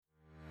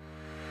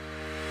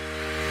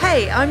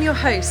Hey, I'm your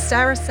host,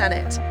 Sarah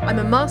Sennett. I'm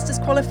a Master's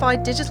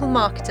Qualified Digital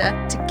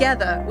Marketer.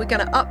 Together, we're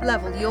going to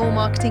up-level your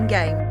marketing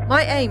game.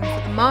 My aim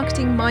for the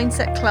Marketing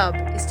Mindset Club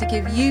is to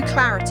give you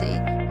clarity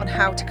on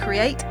how to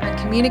create and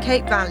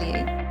communicate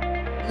value.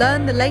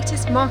 Learn the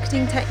latest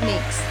marketing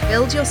techniques,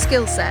 build your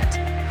skill set,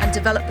 and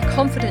develop the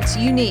confidence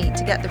you need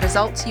to get the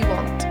results you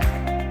want.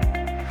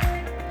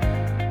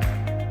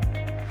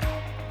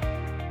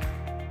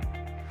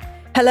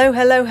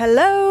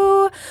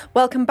 Hello.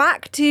 Welcome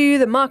back to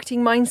the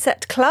Marketing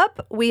Mindset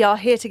Club. We are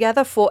here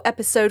together for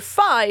episode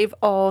 5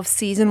 of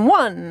season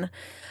 1.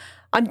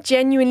 I'm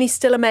genuinely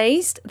still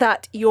amazed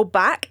that you're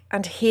back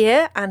and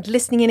here and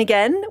listening in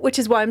again, which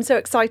is why I'm so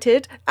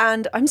excited.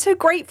 And I'm so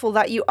grateful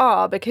that you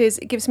are, because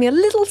it gives me a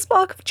little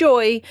spark of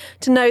joy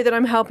to know that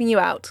I'm helping you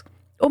out.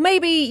 Or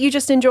maybe you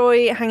just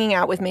enjoy hanging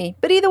out with me.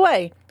 But either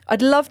way,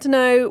 I'd love to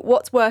know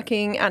what's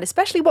working and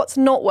especially what's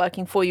not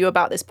working for you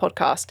about this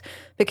podcast,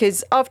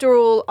 because after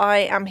all, I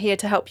am here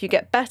to help you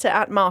get better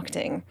at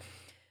marketing.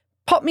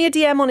 Pop me a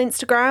DM on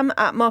Instagram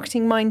at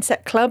Marketing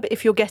Mindset Club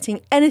if you're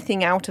getting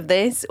anything out of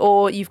this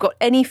or you've got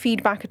any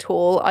feedback at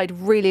all. I'd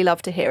really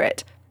love to hear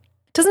it.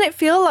 Doesn't it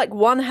feel like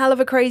one hell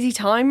of a crazy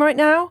time right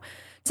now?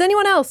 Does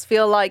anyone else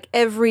feel like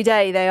every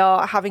day they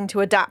are having to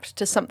adapt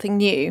to something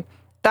new?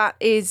 That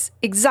is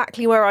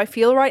exactly where I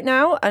feel right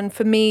now, and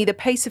for me, the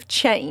pace of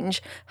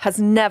change has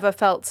never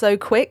felt so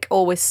quick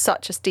or with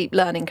such a steep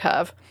learning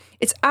curve.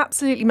 It's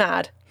absolutely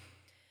mad.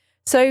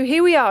 So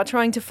here we are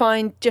trying to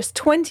find just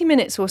 20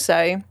 minutes or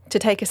so to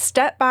take a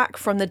step back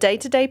from the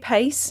day-to-day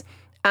pace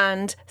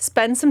and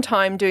spend some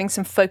time doing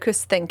some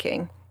focused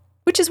thinking,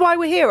 which is why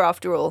we're here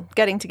after all,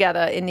 getting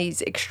together in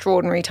these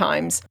extraordinary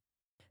times.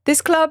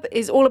 This club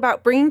is all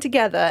about bringing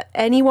together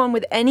anyone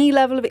with any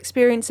level of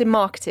experience in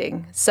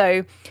marketing.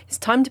 So it's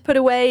time to put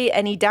away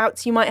any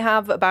doubts you might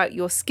have about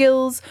your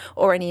skills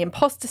or any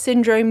imposter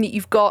syndrome that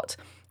you've got.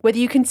 Whether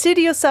you consider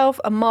yourself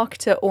a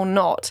marketer or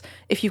not,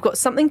 if you've got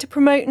something to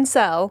promote and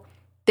sell,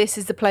 this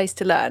is the place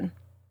to learn.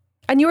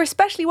 And you're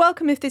especially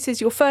welcome if this is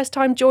your first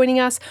time joining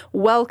us.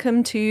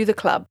 Welcome to the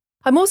club.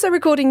 I'm also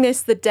recording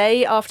this the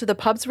day after the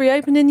pubs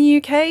reopened in the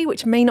UK,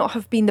 which may not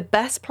have been the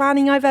best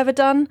planning I've ever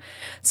done.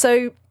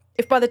 So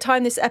if by the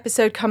time this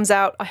episode comes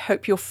out, I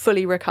hope you're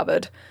fully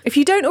recovered. If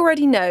you don't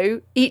already know,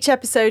 each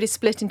episode is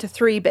split into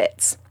 3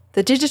 bits.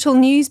 The digital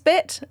news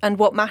bit and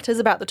what matters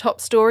about the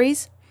top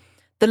stories.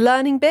 The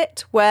learning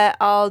bit, where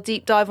I'll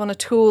deep dive on a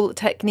tool,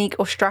 technique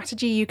or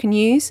strategy you can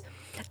use.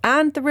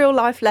 And the real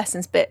life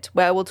lessons bit,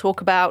 where we'll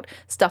talk about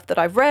stuff that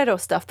I've read or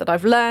stuff that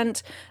I've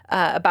learned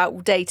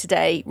about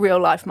day-to-day real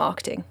life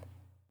marketing.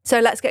 So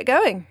let's get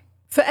going.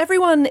 For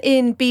everyone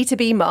in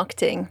B2B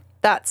marketing,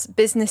 that's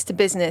business to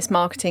business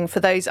marketing for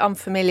those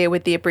unfamiliar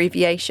with the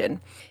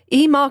abbreviation,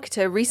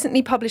 eMarketer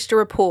recently published a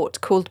report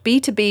called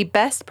B2B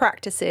Best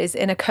Practices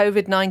in a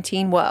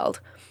COVID-19 World.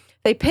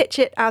 They pitch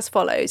it as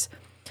follows.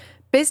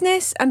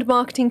 Business and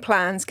marketing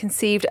plans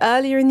conceived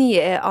earlier in the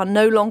year are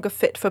no longer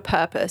fit for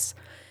purpose.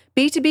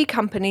 B2B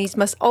companies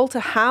must alter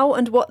how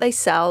and what they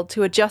sell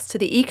to adjust to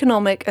the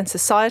economic and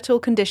societal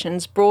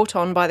conditions brought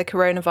on by the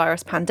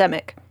coronavirus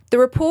pandemic. The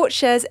report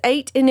shares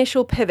 8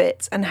 initial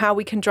pivots and how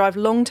we can drive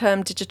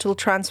long-term digital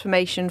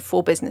transformation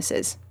for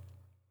businesses.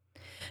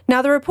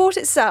 Now, the report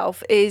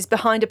itself is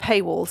behind a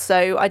paywall,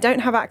 so I don't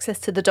have access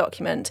to the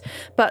document,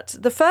 but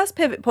the first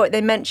pivot point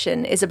they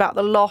mention is about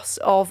the loss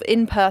of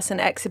in-person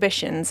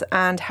exhibitions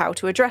and how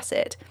to address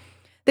it.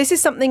 This is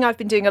something I've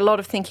been doing a lot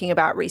of thinking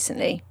about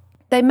recently.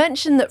 They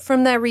mentioned that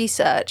from their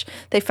research,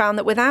 they found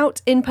that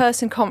without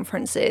in-person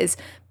conferences,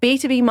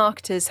 B2B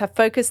marketers have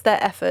focused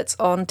their efforts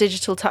on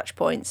digital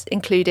touchpoints,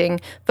 including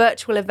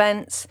virtual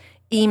events,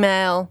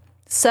 email,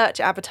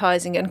 search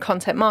advertising, and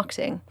content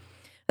marketing.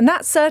 And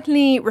that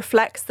certainly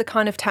reflects the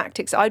kind of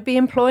tactics I'd be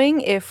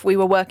employing if we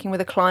were working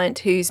with a client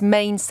whose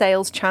main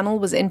sales channel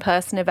was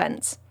in-person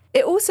events.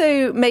 It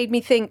also made me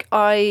think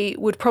I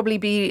would probably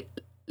be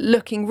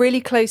looking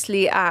really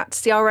closely at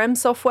CRM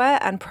software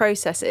and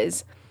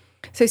processes.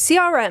 So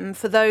CRM,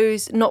 for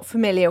those not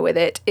familiar with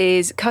it,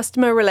 is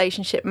customer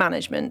relationship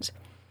management.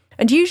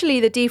 And usually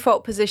the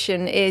default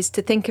position is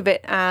to think of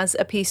it as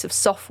a piece of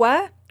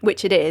software,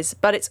 which it is,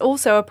 but it's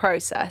also a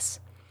process.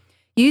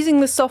 Using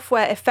the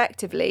software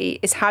effectively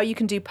is how you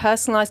can do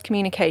personalized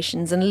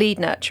communications and lead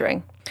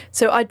nurturing.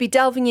 So I'd be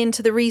delving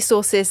into the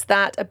resources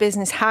that a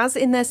business has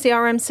in their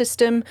CRM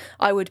system.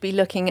 I would be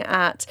looking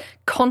at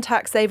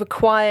contacts they've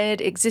acquired,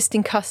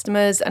 existing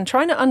customers, and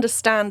trying to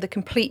understand the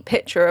complete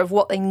picture of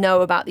what they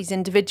know about these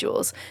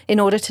individuals in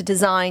order to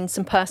design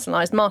some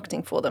personalized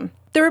marketing for them.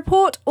 The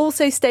report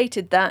also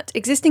stated that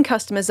existing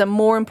customers are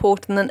more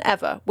important than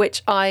ever,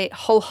 which I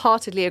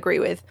wholeheartedly agree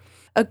with.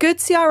 A good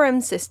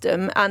CRM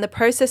system and the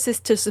processes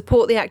to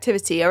support the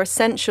activity are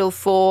essential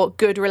for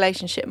good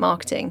relationship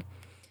marketing.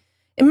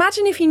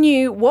 Imagine if you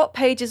knew what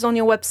pages on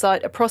your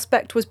website a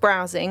prospect was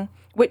browsing,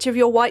 which of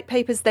your white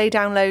papers they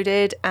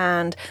downloaded,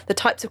 and the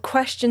types of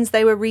questions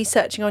they were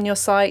researching on your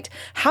site.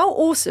 How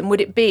awesome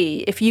would it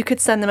be if you could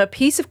send them a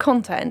piece of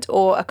content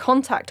or a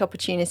contact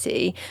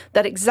opportunity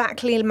that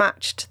exactly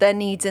matched their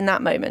needs in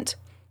that moment?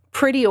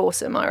 Pretty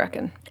awesome, I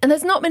reckon. And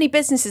there's not many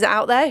businesses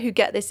out there who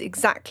get this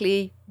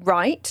exactly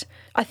right.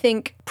 I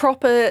think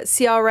proper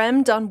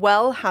CRM done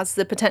well has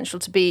the potential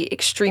to be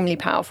extremely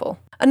powerful.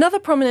 Another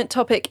prominent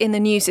topic in the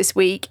news this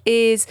week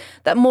is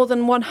that more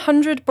than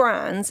 100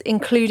 brands,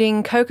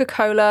 including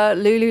Coca-Cola,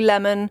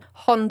 Lululemon,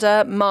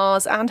 Honda,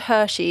 Mars, and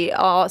Hershey,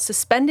 are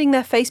suspending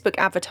their Facebook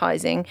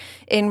advertising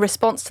in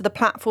response to the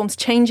platform's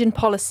change in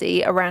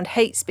policy around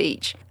hate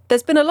speech.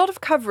 There's been a lot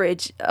of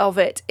coverage of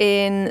it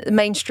in the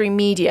mainstream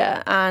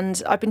media,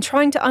 and I've been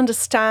trying to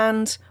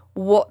understand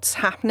what's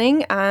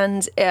happening,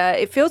 and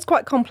it feels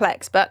quite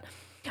complex, but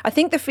I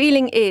think the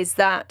feeling is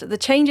that the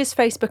changes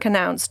Facebook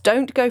announced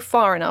don't go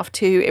far enough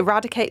to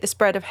eradicate the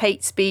spread of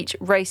hate speech,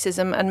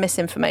 racism, and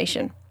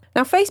misinformation.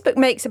 Now, Facebook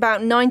makes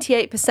about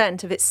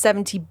 98% of its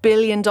 $70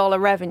 billion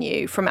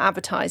revenue from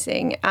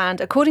advertising,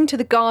 and according to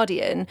The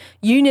Guardian,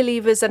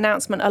 Unilever's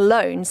announcement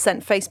alone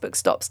sent Facebook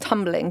stocks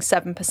tumbling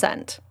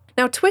 7%.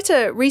 Now,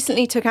 Twitter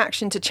recently took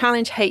action to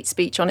challenge hate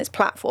speech on its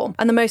platform,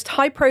 and the most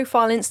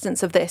high-profile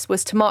instance of this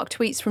was to mark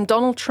tweets from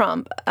Donald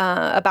Trump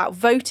about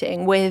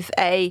voting with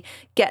a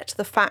 "get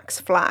the facts"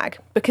 flag,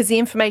 because the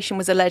information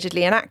was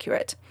allegedly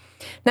inaccurate.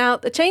 Now,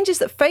 the changes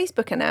that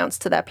Facebook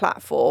announced to their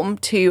platform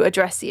to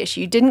address the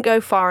issue didn't go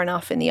far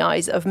enough in the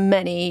eyes of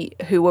many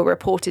who were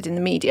reported in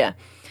the media.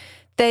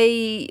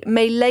 They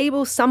may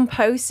label some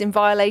posts in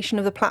violation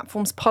of the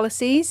platform's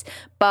policies,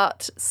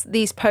 but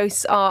these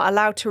posts are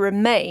allowed to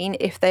remain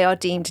if they are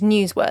deemed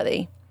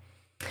newsworthy.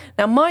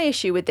 Now, my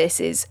issue with this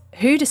is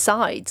who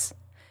decides?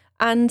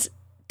 And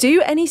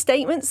do any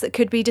statements that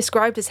could be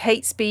described as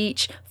hate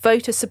speech,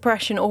 voter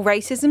suppression, or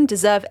racism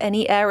deserve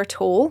any air at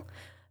all?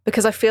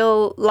 Because I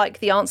feel like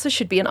the answer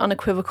should be an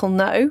unequivocal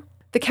no.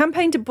 The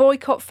campaign to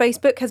boycott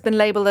Facebook has been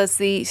labelled as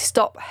the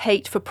Stop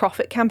Hate for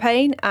Profit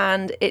campaign,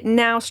 and it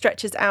now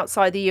stretches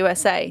outside the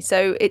USA,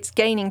 so it's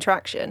gaining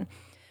traction.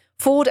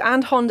 Ford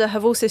and Honda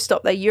have also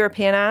stopped their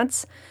European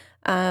ads.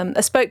 A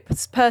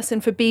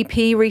spokesperson for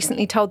BP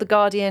recently told The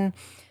Guardian,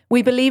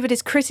 "We believe it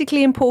is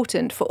critically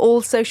important for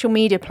all social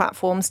media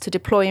platforms to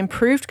deploy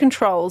improved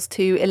controls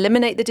to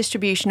eliminate the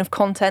distribution of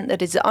content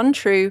that is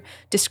untrue,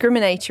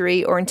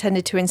 discriminatory, or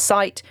intended to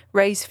incite,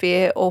 raise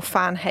fear, or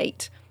fan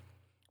hate."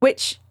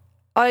 Which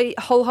I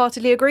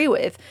wholeheartedly agree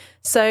with.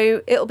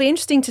 So it'll be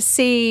interesting to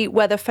see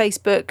whether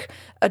Facebook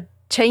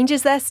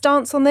changes their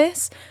stance on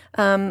this.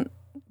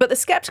 But the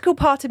skeptical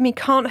part of me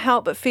can't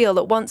help but feel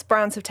that once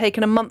brands have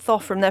taken a month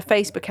off from their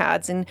Facebook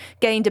ads and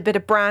gained a bit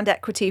of brand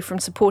equity from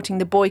supporting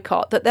the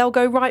boycott, that they'll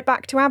go right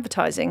back to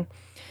advertising.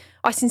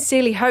 I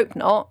sincerely hope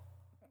not,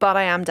 but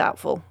I am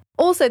doubtful.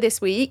 Also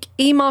this week,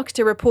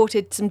 eMarketer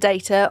reported some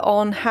data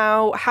on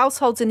how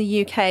households in the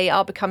UK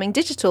are becoming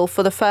digital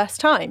for the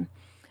first time.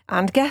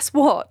 And guess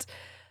what?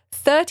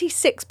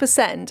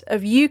 36%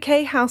 of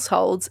UK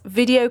households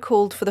video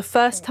called for the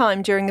first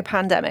time during the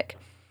pandemic.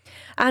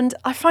 And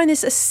I find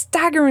this a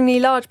staggeringly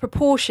large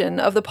proportion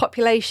of the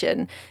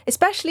population,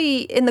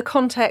 especially in the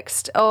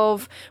context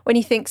of when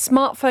you think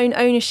smartphone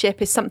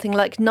ownership is something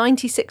like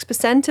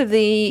 96% of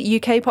the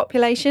UK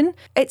population.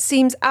 It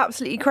seems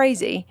absolutely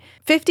crazy.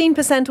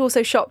 15%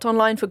 also shopped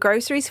online for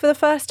groceries for the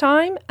first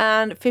time,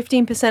 and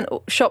 15%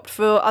 shopped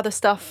for other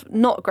stuff,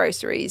 not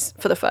groceries,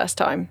 for the first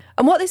time.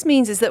 And what this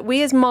means is that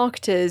we as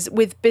marketers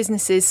with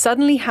businesses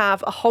suddenly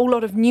have a whole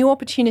lot of new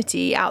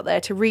opportunity out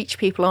there to reach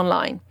people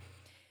online.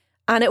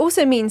 And it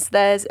also means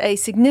there's a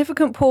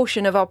significant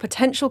portion of our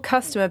potential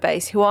customer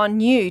base who are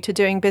new to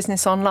doing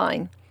business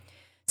online.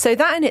 So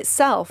that in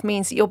itself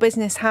means that your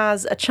business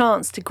has a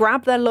chance to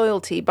grab their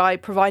loyalty by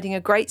providing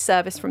a great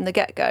service from the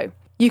get-go.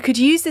 You could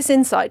use this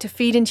insight to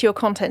feed into your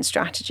content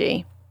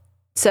strategy.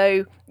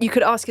 So you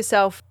could ask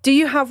yourself, do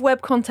you have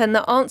web content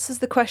that answers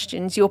the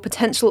questions your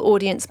potential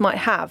audience might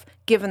have,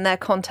 given their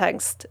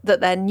context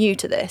that they're new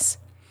to this?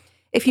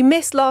 If you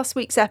missed last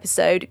week's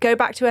episode, go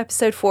back to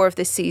episode 4 of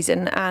this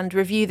season and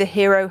review the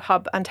Hero,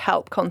 Hub and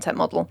Help content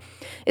model.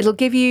 It'll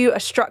give you a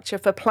structure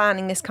for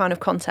planning this kind of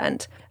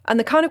content. And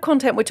the kind of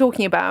content we're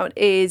talking about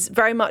is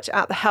very much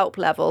at the help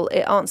level.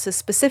 It answers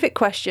specific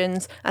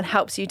questions and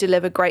helps you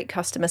deliver great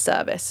customer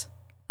service.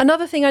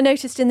 Another thing I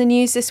noticed in the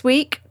news this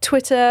week,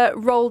 Twitter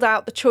rolled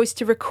out the choice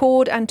to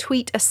record and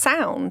tweet a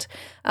sound.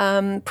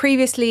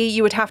 Previously,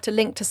 you would have to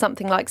link to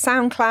something like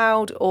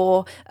SoundCloud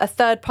or a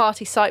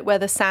third-party site where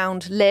the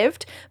sound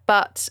lived,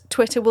 but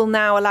Twitter will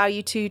now allow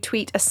you to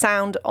tweet a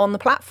sound on the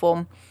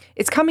platform.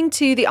 It's coming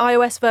to the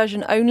iOS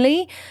version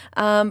only,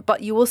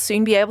 but you will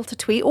soon be able to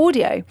tweet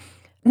audio.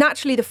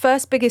 Naturally, the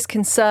first biggest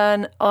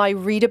concern I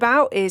read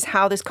about is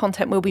how this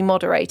content will be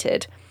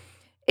moderated.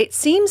 It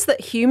seems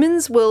that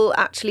humans will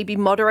actually be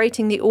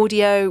moderating the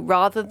audio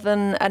rather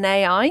than an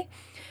AI,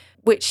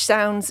 which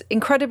sounds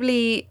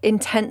incredibly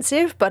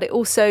intensive, but it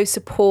also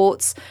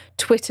supports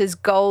Twitter's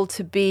goal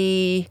to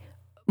be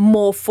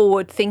more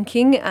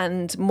forward-thinking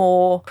and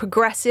more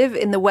progressive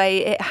in the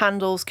way it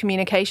handles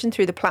communication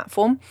through the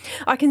platform.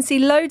 I can see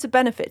loads of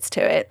benefits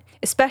to it,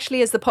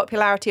 especially as the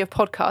popularity of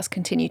podcasts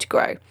continue to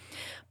grow.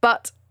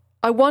 But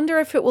I wonder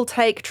if it will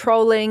take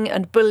trolling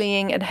and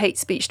bullying and hate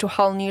speech to a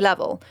whole new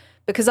level.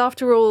 Because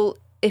after all,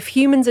 if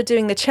humans are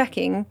doing the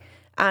checking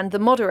and the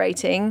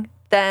moderating,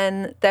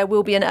 then there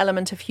will be an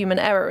element of human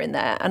error in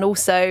there. And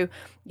also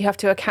you have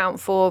to account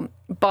for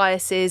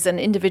biases and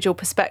individual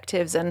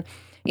perspectives. And,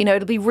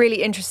 it'll be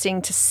really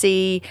interesting to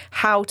see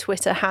how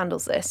Twitter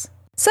handles this.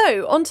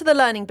 So on to the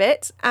learning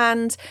bit.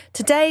 And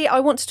today I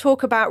want to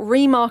talk about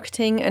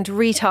remarketing and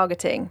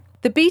retargeting.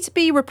 The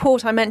B2B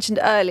report I mentioned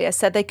earlier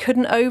said they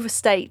couldn't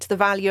overstate the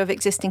value of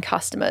existing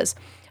customers.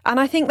 And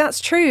I think that's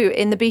true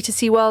in the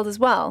B2C world as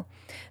well.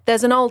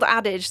 There's an old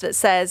adage that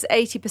says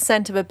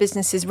 80% of a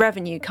business's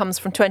revenue comes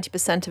from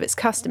 20% of its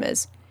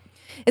customers.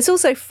 It's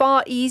also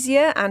far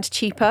easier and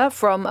cheaper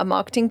from a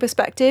marketing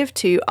perspective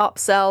to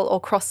upsell or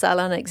cross-sell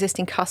an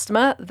existing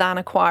customer than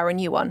acquire a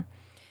new one.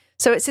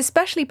 So it's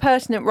especially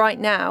pertinent right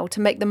now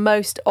to make the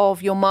most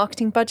of your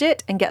marketing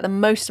budget and get the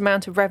most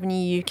amount of revenue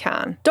you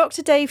can.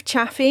 Dr. Dave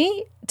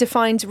Chaffee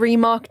defines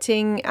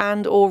remarketing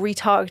and or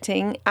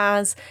retargeting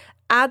as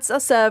ads are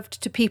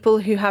served to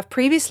people who have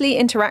previously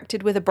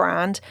interacted with a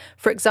brand,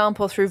 for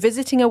example, through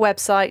visiting a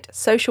website,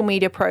 social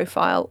media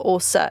profile, or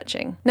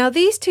searching. Now,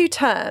 these two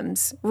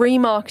terms,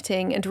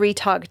 remarketing and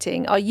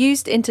retargeting, are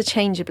used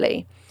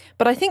interchangeably,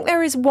 but I think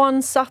there is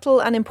one subtle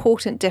and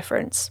important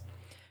difference.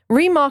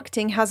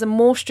 Remarketing has a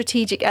more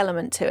strategic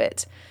element to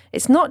it.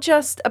 It's not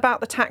just about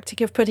the tactic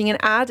of putting an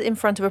ad in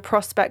front of a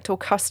prospect or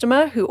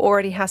customer who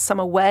already has some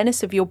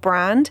awareness of your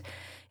brand.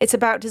 It's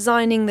about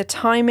designing the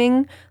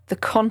timing, the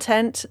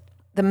content,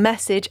 the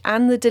message,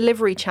 and the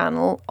delivery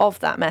channel of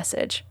that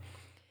message.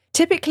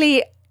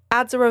 Typically,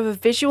 ads are of a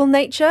visual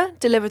nature,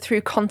 delivered through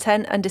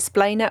content and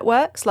display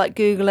networks like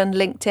Google and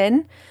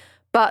LinkedIn,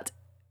 but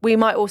we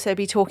might also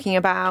be talking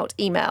about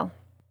email.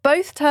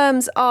 Both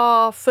terms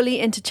are fully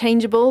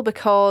interchangeable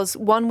because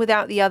one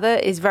without the other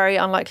is very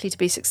unlikely to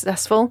be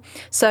successful.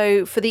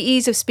 So for the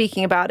ease of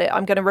speaking about it,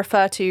 I'm going to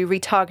refer to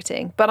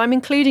retargeting, but I'm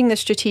including the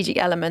strategic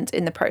element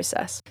in the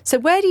process. So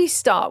where do you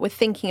start with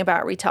thinking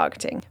about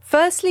retargeting?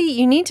 Firstly,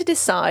 you need to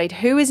decide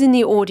who is in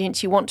the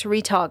audience you want to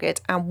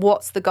retarget and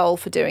what's the goal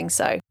for doing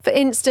so. For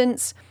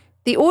instance,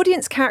 the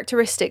audience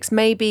characteristics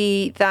may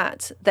be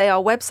that they are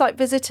website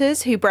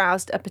visitors who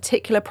browsed a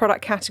particular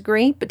product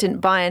category but didn't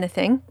buy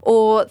anything,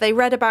 or they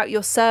read about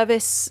your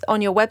service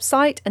on your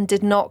website and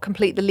did not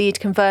complete the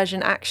lead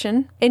conversion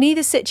action. In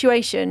either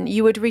situation,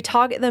 you would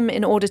retarget them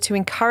in order to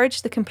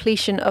encourage the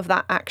completion of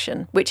that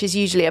action, which is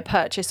usually a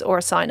purchase or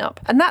a sign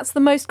up. And that's the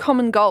most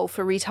common goal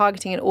for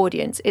retargeting an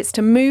audience. It's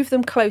to move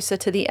them closer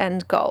to the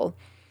end goal.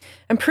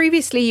 And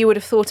previously you would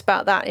have thought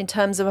about that in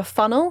terms of a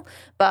funnel,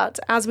 but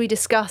as we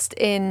discussed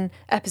in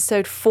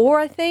episode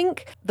 4, I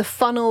think, the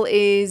funnel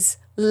is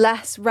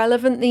less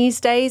relevant these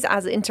days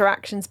as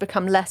interactions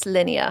become less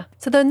linear.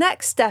 So the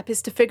next step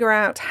is to figure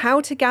out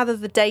how to gather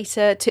the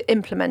data to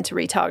implement a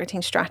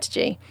retargeting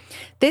strategy.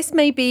 This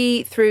may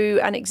be through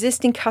an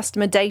existing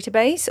customer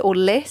database or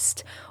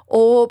list,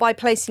 or by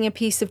placing a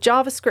piece of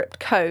JavaScript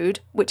code,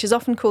 which is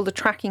often called a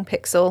tracking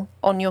pixel,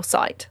 on your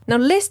site. Now,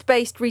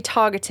 list-based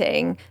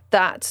retargeting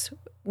that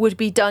would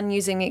be done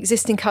using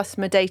existing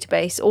customer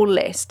database or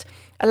list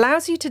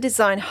allows you to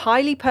design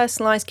highly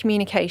personalized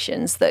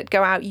communications that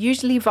go out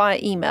usually via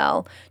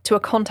email to a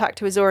contact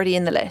who is already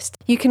in the list.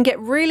 You can get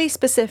really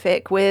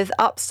specific with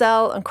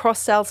upsell and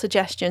cross-sell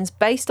suggestions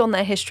based on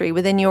their history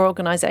within your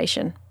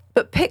organization.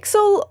 But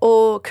pixel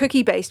or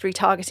cookie-based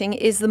retargeting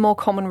is the more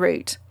common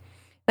route.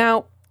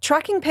 Now,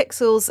 tracking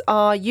pixels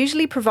are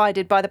usually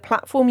provided by the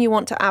platform you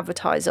want to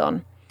advertise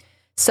on.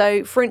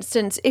 So, for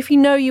instance, if you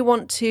know you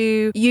want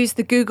to use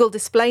the Google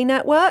Display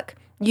Network,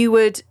 you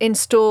would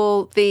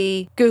install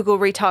the Google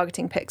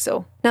retargeting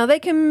pixel. Now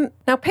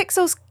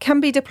pixels can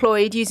be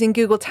deployed using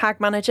Google Tag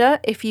Manager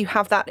if you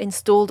have that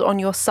installed on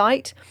your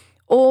site,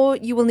 or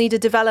you will need a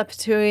developer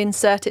to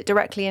insert it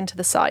directly into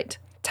the site.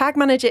 Tag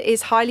Manager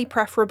is highly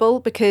preferable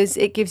because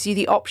it gives you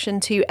the option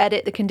to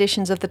edit the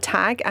conditions of the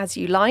tag as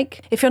you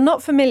like. If you're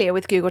not familiar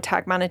with Google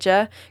Tag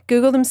Manager,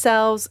 Google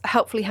themselves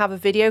helpfully have a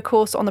video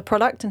course on the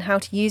product and how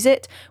to use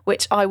it,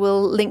 which I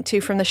will link to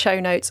from the show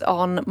notes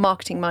on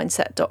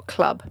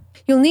marketingmindset.club.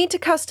 You'll need to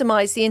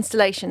customize the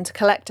installation to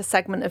collect a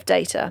segment of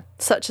data,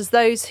 such as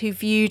those who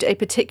viewed a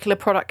particular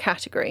product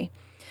category.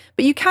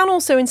 But you can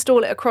also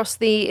install it across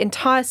the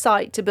entire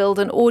site to build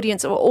an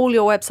audience of all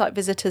your website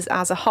visitors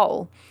as a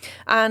whole.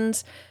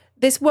 And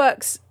this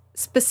works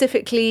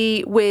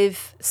specifically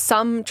with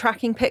some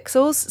tracking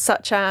pixels,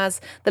 such as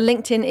the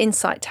LinkedIn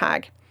Insight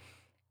tag.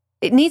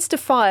 It needs to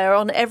fire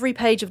on every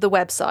page of the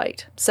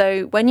website.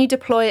 So when you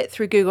deploy it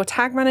through Google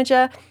Tag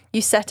Manager,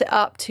 you set it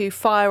up to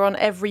fire on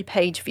every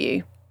page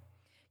view.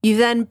 You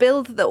then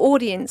build the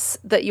audience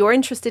that you're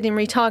interested in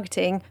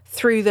retargeting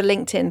through the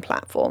LinkedIn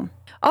platform.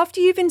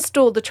 After you've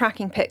installed the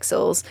tracking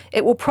pixels,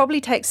 it will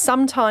probably take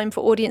some time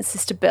for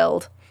audiences to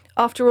build.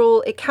 After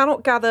all, it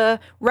cannot gather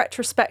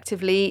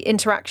retrospectively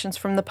interactions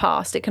from the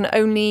past. It can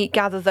only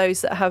gather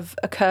those that have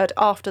occurred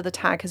after the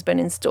tag has been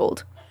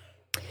installed.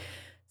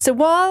 So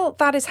while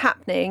that is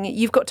happening,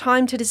 you've got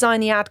time to design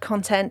the ad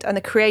content and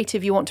the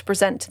creative you want to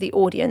present to the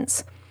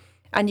audience.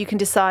 And you can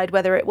decide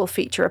whether it will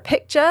feature a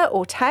picture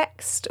or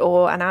text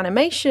or an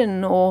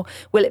animation, or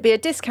will it be a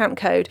discount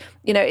code?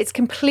 It's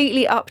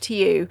completely up to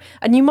you.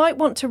 And you might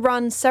want to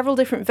run several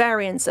different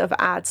variants of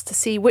ads to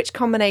see which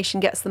combination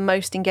gets the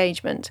most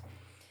engagement.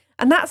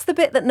 And that's the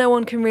bit that no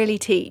one can really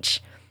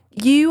teach.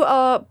 You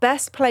are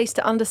best placed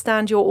to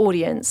understand your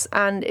audience,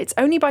 and it's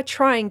only by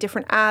trying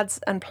different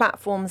ads and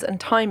platforms and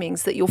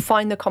timings that you'll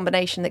find the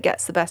combination that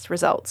gets the best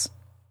results.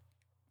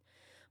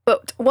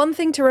 But one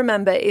thing to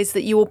remember is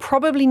that you will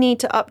probably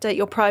need to update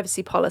your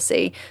privacy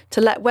policy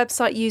to let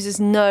website users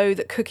know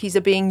that cookies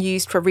are being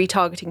used for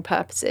retargeting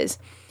purposes.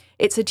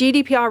 It's a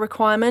GDPR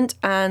requirement,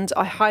 and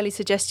I highly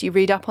suggest you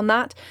read up on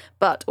that,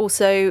 but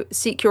also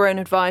seek your own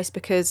advice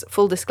because,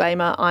 full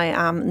disclaimer, I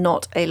am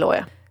not a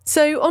lawyer.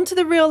 So onto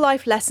the real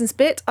life lessons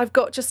bit. I've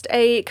got just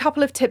a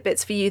couple of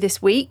tidbits for you this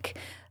week.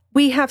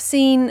 We have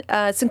seen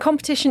some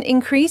competition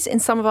increase in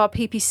some of our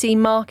PPC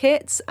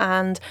markets,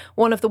 and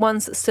one of the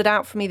ones that stood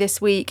out for me this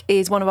week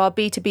is one of our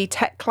B2B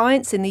tech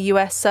clients in the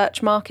US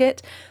search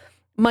market.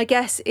 My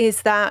guess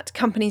is that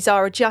companies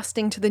are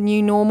adjusting to the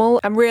new normal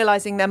and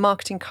realizing their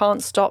marketing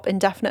can't stop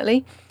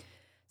indefinitely.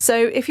 So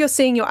if you're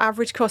seeing your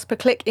average cost per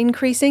click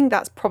increasing,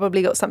 that's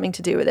probably got something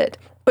to do with it.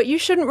 But you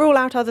shouldn't rule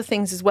out other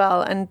things as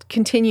well and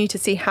continue to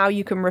see how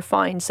you can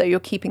refine so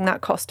you're keeping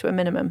that cost to a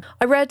minimum.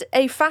 I read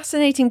a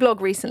fascinating blog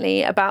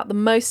recently about the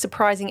most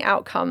surprising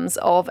outcomes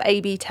of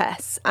A/B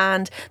tests,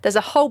 and there's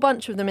a whole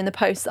bunch of them in the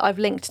post that I've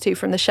linked to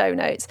from the show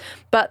notes.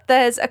 But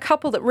there's a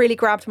couple that really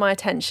grabbed my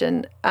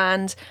attention,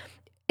 and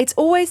it's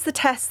always the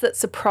tests that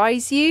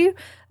surprise you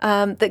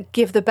that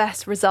give the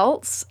best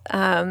results.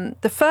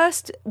 The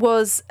first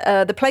was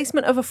the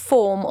placement of a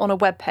form on a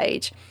web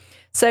page.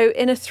 So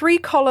in a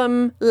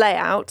 3-column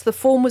layout, the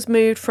form was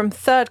moved from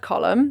third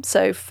column,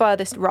 so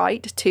furthest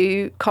right,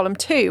 to column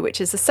 2, which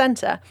is the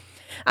centre.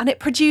 And it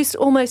produced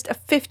almost a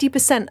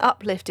 50%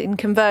 uplift in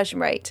conversion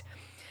rate.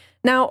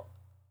 Now,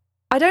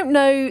 I don't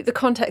know the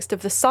context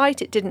of the site.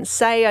 It didn't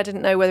say. I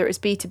didn't know whether it was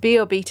B2B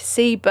or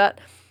B2C, but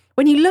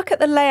when you look at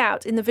the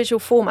layout in the visual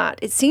format,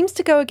 it seems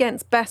to go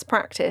against best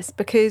practice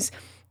because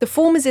the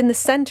form is in the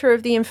center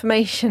of the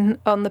information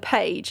on the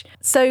page.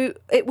 So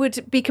it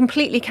would be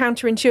completely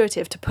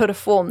counterintuitive to put a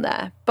form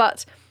there,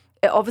 but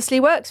it obviously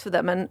works for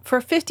them. And for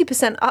a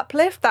 50%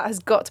 uplift, that has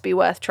got to be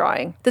worth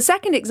trying. The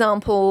second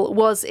example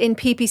was in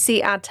PPC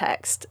ad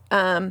text.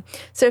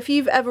 So if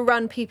you've ever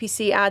run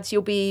PPC ads,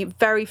 you'll be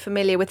very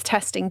familiar with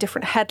testing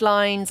different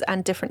headlines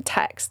and different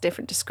text,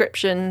 different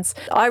descriptions.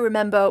 I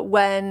remember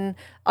when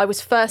I was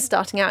first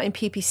starting out in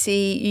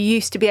PPC, you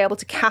used to be able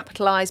to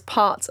capitalize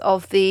parts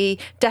of the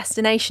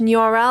destination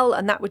URL,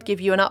 and that would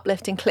give you an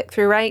uplift in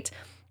click-through rate.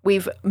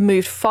 We've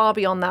moved far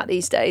beyond that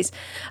these days.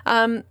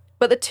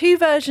 But the two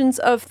versions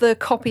of the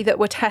copy that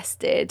were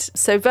tested,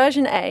 so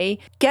version A,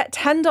 get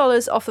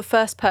 $10 off the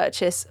first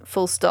purchase,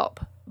 full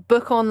stop.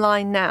 Book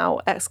online now,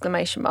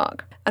 exclamation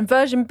mark. And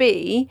version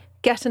B,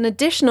 get an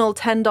additional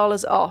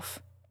 $10 off.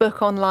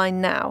 Book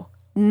online now,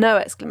 no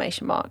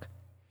exclamation mark.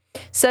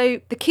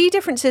 So the key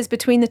differences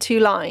between the two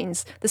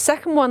lines, the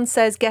second one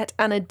says get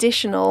an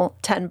additional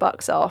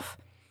 $10 off,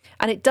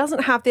 and it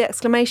doesn't have the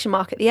exclamation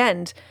mark at the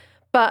end.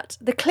 But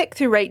the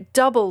click-through rate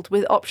doubled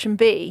with option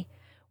B,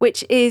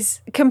 which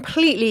is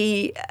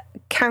completely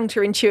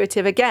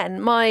counterintuitive again.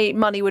 My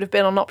money would have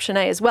been on option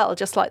A as well,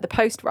 just like the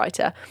post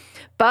writer.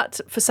 But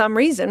for some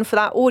reason, for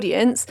that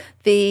audience,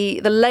 the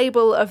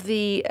label of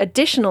the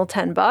additional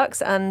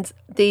 $10 and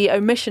the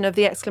omission of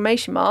the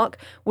exclamation mark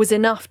was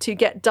enough to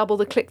get double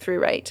the click-through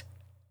rate.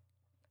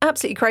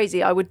 Absolutely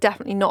crazy. I would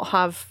definitely not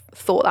have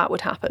thought that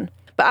would happen.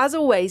 But as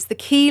always, the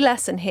key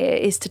lesson here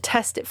is to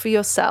test it for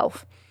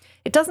yourself.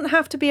 It doesn't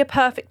have to be a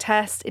perfect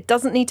test. It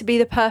doesn't need to be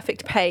the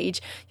perfect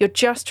page. You're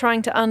just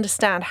trying to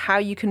understand how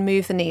you can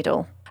move the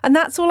needle. And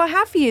that's all I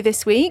have for you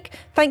this week.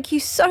 Thank you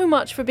so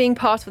much for being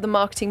part of the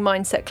Marketing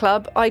Mindset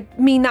Club. I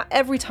mean that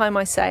every time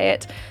I say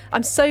it.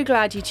 I'm so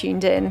glad you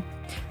tuned in.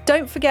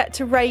 Don't forget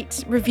to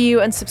rate,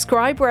 review and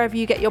subscribe wherever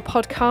you get your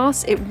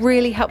podcasts. It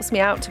really helps me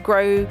out to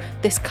grow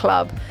this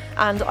club.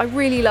 And I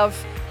really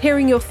love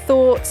hearing your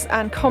thoughts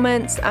and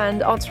comments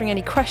and answering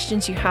any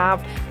questions you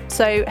have.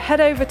 So head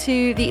over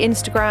to the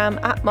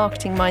Instagram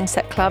 @Marketing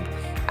Mindset Club,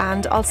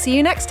 and I'll see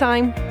you next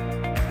time.